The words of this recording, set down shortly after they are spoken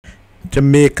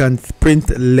Jamaican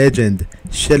sprint legend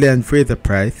Shelly-Ann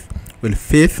Fraser-Pryce will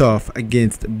face off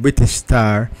against British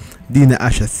star Dina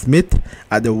Asher-Smith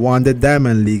at the Wanda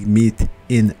Diamond League meet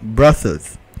in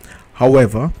Brussels.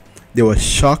 However, there was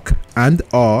shock and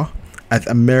awe as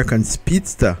American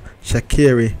speedster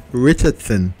Sha'Carri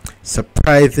Richardson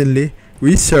surprisingly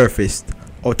resurfaced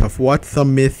out of what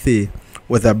some may say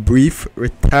was a brief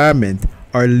retirement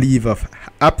or leave of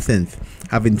absence,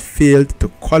 having failed to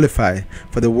qualify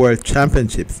for the World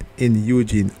Championships in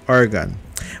Eugene, Oregon.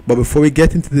 But before we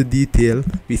get into the detail,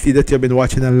 we see that you've been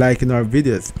watching and liking our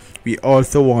videos. We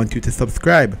also want you to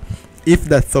subscribe. If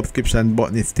that subscription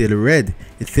button is still red,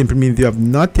 it simply means you have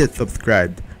not yet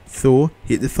subscribed. So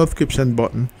hit the subscription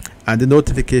button and the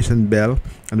notification bell,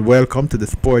 and welcome to the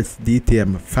Sports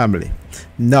DTM family.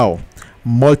 Now,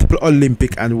 multiple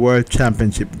Olympic and World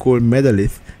Championship gold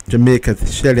medalist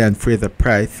Jamaica's Shelly-Ann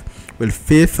Fraser-Pryce will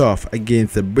face off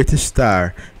against the British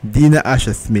star Dina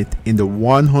Asher-Smith in the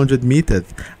 100 meters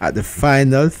at the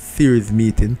final series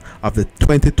meeting of the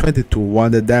 2022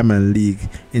 Wanda Diamond League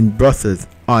in Brussels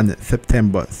on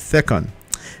September 2nd.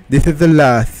 This is the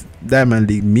last Diamond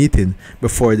League meeting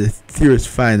before the series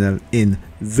final in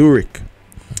Zurich.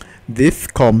 This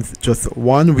comes just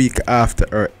 1 week after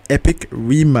her epic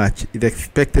rematch is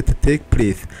expected to take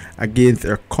place against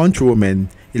her countrywoman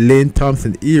Elaine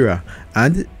Thompson-Era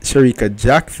and Shericka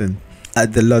Jackson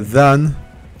at the Lausanne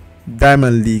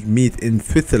Diamond League meet in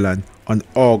Switzerland on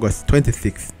August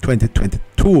 26,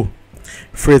 2022.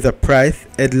 Fraser-Pryce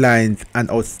headlines an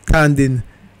outstanding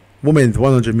women's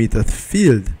 100 meters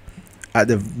field at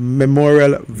the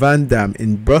Memorial Van Damme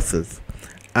in Brussels,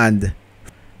 and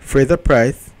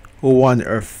Fraser-Pryce, who won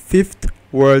her 5th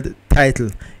world title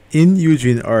in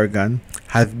Eugene, Oregon,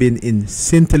 has been in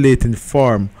scintillating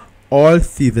form all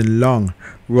season long,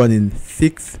 running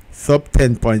 6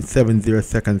 sub-10.70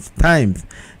 seconds times,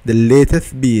 the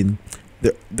latest being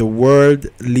the world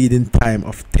leading time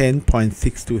of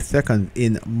 10.62 seconds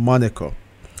in Monaco.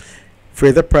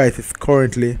 Fraser-Pryce is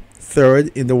currently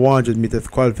 3rd in the 100 meters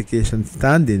qualification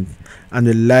standings and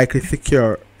will likely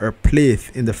secure her place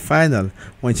in the final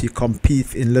when she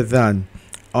competes in Lausanne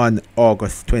on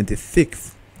August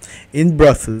 26. In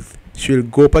Brussels, she will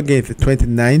go up against the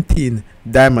 2019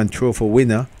 Diamond Trophy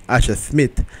winner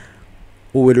Asher-Smith,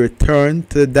 who will return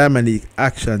to the Diamond League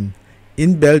action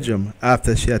in Belgium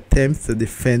after she attempts to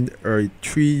defend her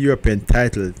 3 European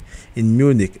titles in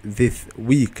Munich this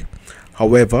week.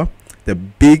 However, the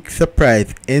big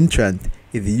surprise entrant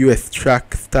is US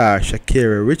track star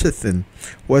Sha'Carri Richardson,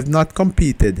 who has not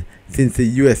competed since the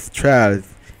US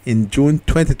trials in June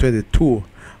 2022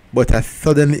 but has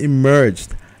suddenly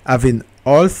emerged, having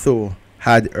also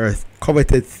had her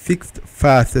coveted 6th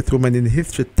fastest woman in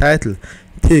history title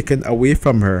taken away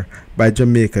from her by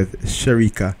Jamaica's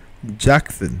Shericka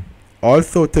Jackson.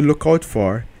 Also to look out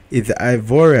for is the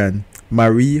Ivorian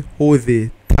Marie-Josée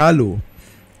Tallot,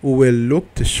 who will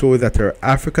look to show that her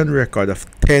African record of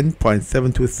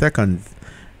 10.72 seconds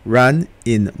ran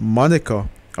in Monaco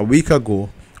a week ago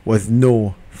was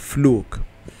no fluke.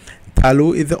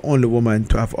 Tallot is the only woman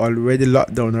to have already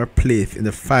locked down her place in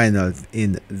the finals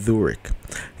in Zurich.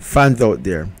 Fans out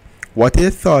there, what are your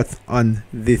thoughts on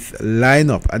this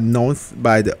lineup announced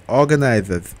by the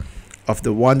organizers of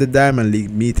the Wanda Diamond League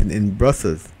meeting in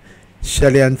Brussels?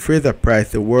 Shelly-Ann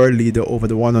Fraser-Pryce, the world leader over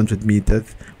the 100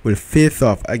 meters, will face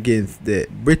off against the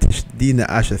British Dina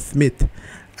Asher-Smith,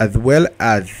 as well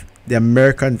as the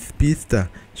American speedster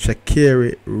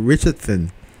Sha'Carri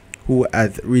Richardson, who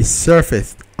has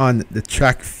resurfaced on the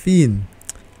track scene.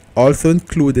 Also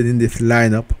included in this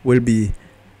lineup will be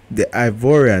the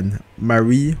Ivorian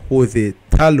Marie-Josée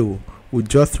Tallot, who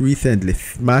just recently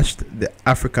smashed the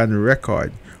African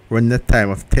record, running a time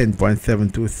of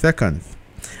 10.72 seconds.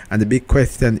 And the big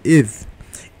question is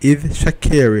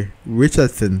Sha'Carri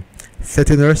Richardson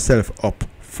setting herself up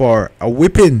for a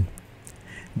whipping?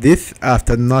 This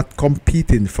after not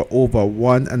competing for over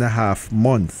 1.5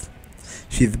 months.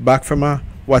 She's back from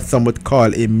what some would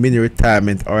call a mini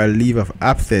retirement or a leave of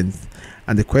absence,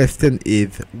 and the question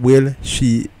is, will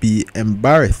she be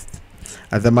embarrassed?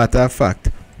 As a matter of fact,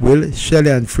 will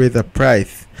Shelly-Ann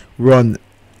Fraser-Pryce run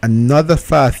another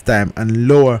fast time and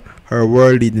lower her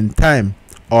world leading time,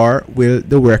 or will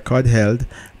the record held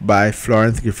by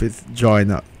Florence Griffith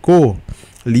Joyner go?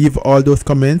 Leave all those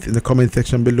comments in the comment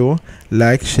section below.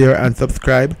 Like, share and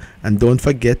subscribe, and don't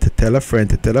forget to tell a friend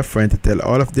to tell a friend to tell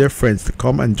all of their friends to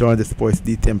come and join the Sports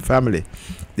DTM family.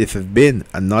 This has been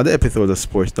another episode of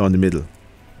Sports Down the Middle.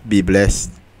 Be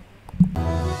blessed.